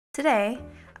Today,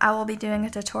 I will be doing a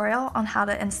tutorial on how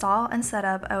to install and set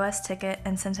up osTicket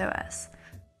in Centos.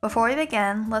 Before we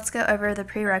begin, let's go over the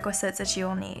prerequisites that you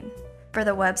will need. For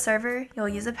the web server, you'll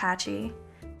use Apache.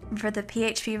 For the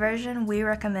PHP version, we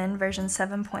recommend version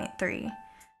 7.3.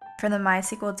 For the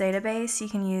MySQL database, you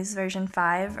can use version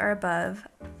 5 or above.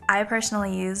 I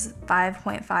personally use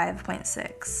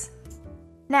 5.5.6.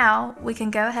 Now, we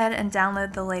can go ahead and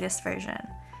download the latest version.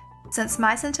 Since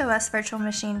my CentOS virtual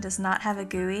machine does not have a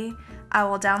GUI, I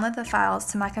will download the files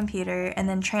to my computer and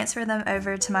then transfer them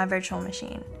over to my virtual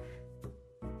machine.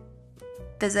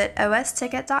 Visit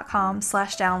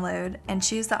osticket.com/download and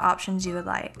choose the options you would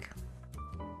like.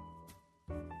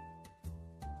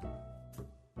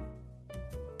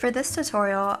 For this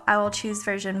tutorial, I will choose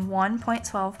version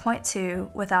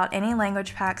 1.12.2 without any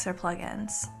language packs or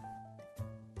plugins.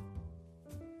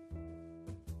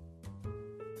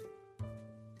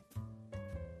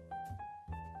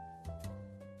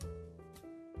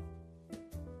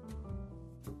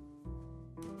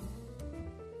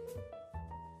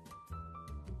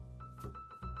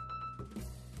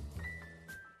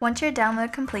 Once your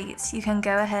download completes, you can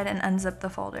go ahead and unzip the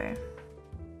folder.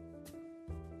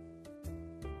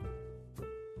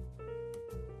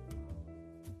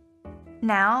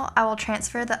 Now, I will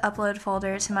transfer the upload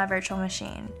folder to my virtual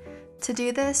machine. To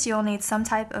do this, you'll need some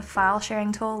type of file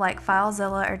sharing tool like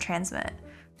FileZilla or Transmit.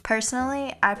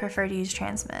 Personally, I prefer to use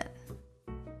Transmit.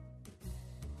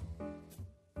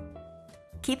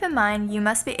 Keep in mind, you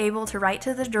must be able to write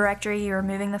to the directory you are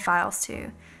moving the files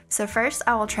to. So first,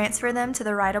 I will transfer them to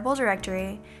the writable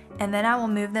directory, and then I will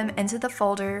move them into the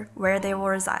folder where they will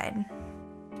reside.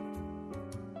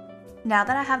 Now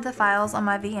that I have the files on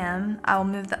my VM, I will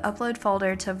move the upload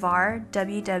folder to var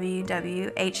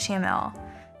www.html.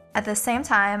 At the same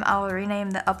time, I will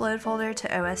rename the upload folder to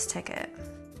osTicket.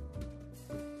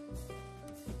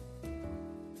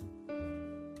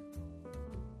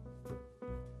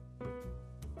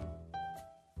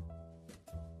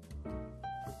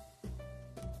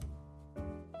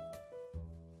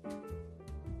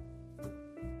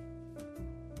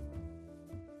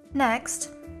 Next,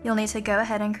 you'll need to go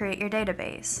ahead and create your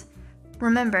database.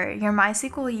 Remember, your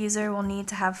MySQL user will need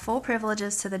to have full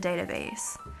privileges to the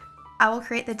database. I will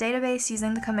create the database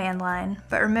using the command line,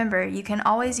 but remember, you can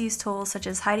always use tools such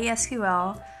as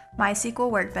HeidiSQL, MySQL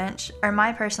Workbench, or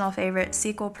my personal favorite,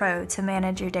 SQL Pro, to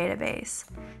manage your database.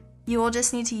 You will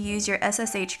just need to use your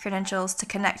SSH credentials to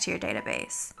connect to your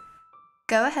database.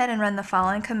 Go ahead and run the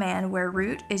following command where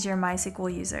root is your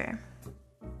MySQL user.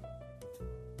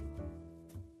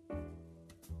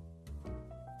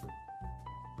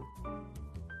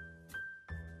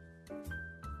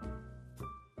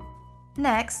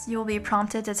 Next, you will be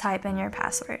prompted to type in your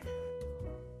password.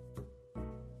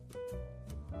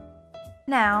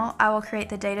 Now, I will create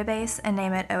the database and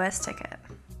name it osTicket.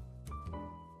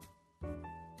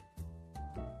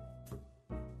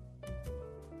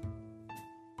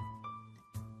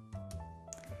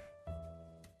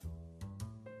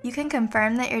 You can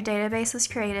confirm that your database was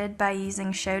created by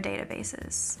using Show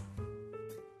Databases.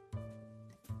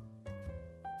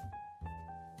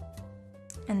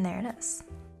 And there it is.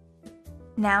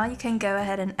 Now you can go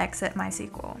ahead and exit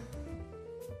MySQL.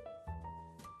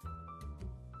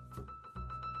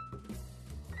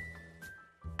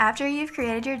 After you've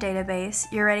created your database,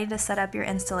 you're ready to set up your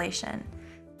installation.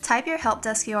 Type your help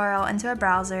desk URL into a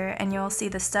browser and you'll see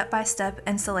the step-by-step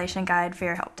installation guide for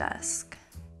your help desk.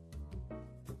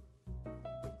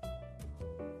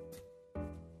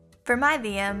 For my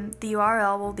VM, the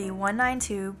URL will be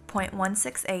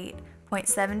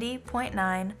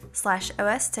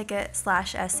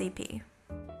 192.168.70.9/osTicket/scp.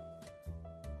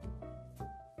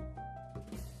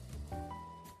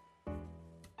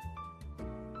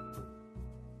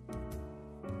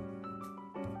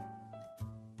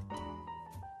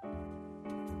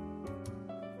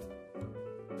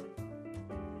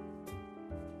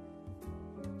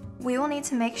 We will need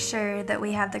to make sure that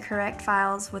we have the correct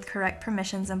files with correct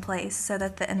permissions in place so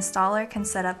that the installer can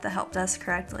set up the help desk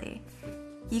correctly.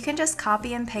 You can just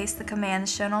copy and paste the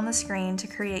commands shown on the screen to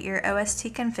create your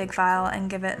ostconfig file and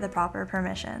give it the proper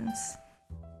permissions.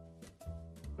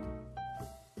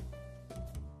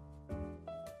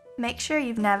 Make sure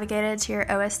you've navigated to your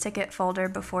osTicket folder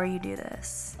before you do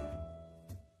this.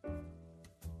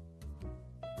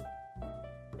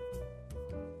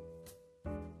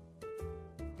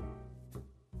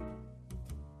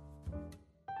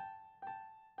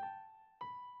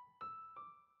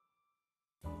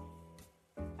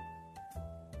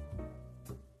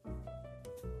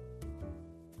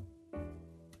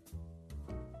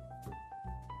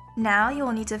 Now you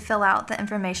will need to fill out the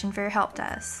information for your help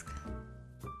desk.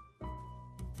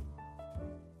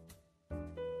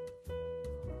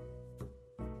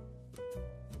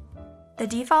 The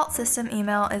default system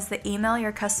email is the email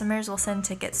your customers will send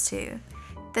tickets to.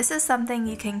 This is something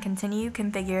you can continue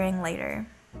configuring later.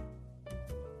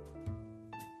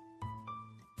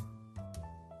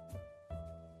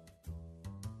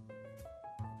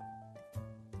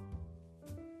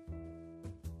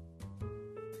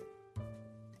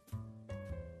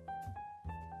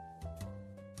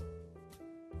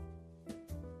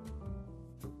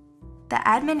 The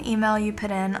admin email you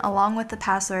put in along with the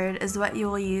password is what you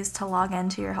will use to log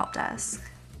into your help desk.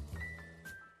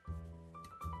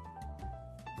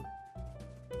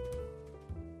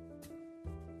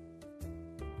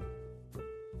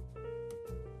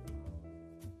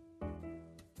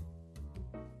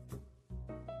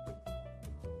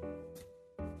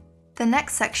 The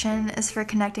next section is for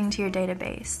connecting to your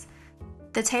database.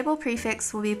 The table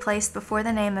prefix will be placed before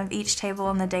the name of each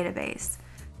table in the database.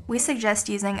 We suggest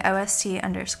using ost_.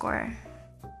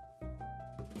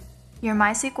 Your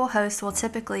MySQL host will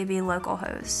typically be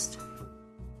localhost.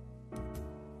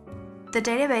 The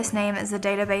database name is the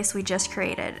database we just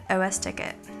created,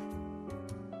 osTicket.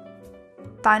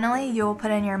 Finally, you will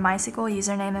put in your MySQL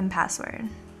username and password.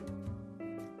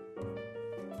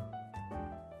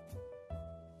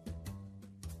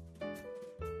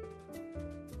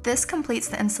 This completes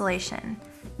the installation.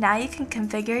 Now you can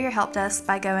configure your help desk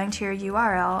by going to your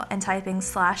URL and typing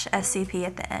 /scp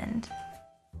at the end.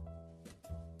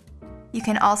 You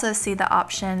can also see the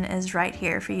option is right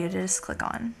here for you to just click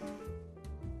on.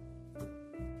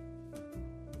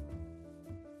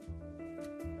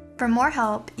 For more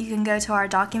help, you can go to our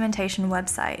documentation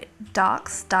website,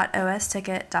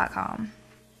 docs.ostticket.com.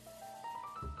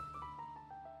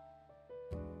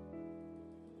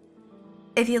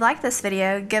 If you like this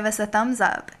video, give us a thumbs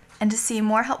up, and to see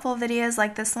more helpful videos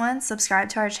like this one, subscribe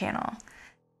to our channel.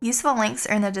 Useful links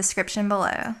are in the description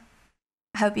below.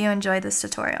 I hope you enjoyed this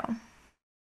tutorial.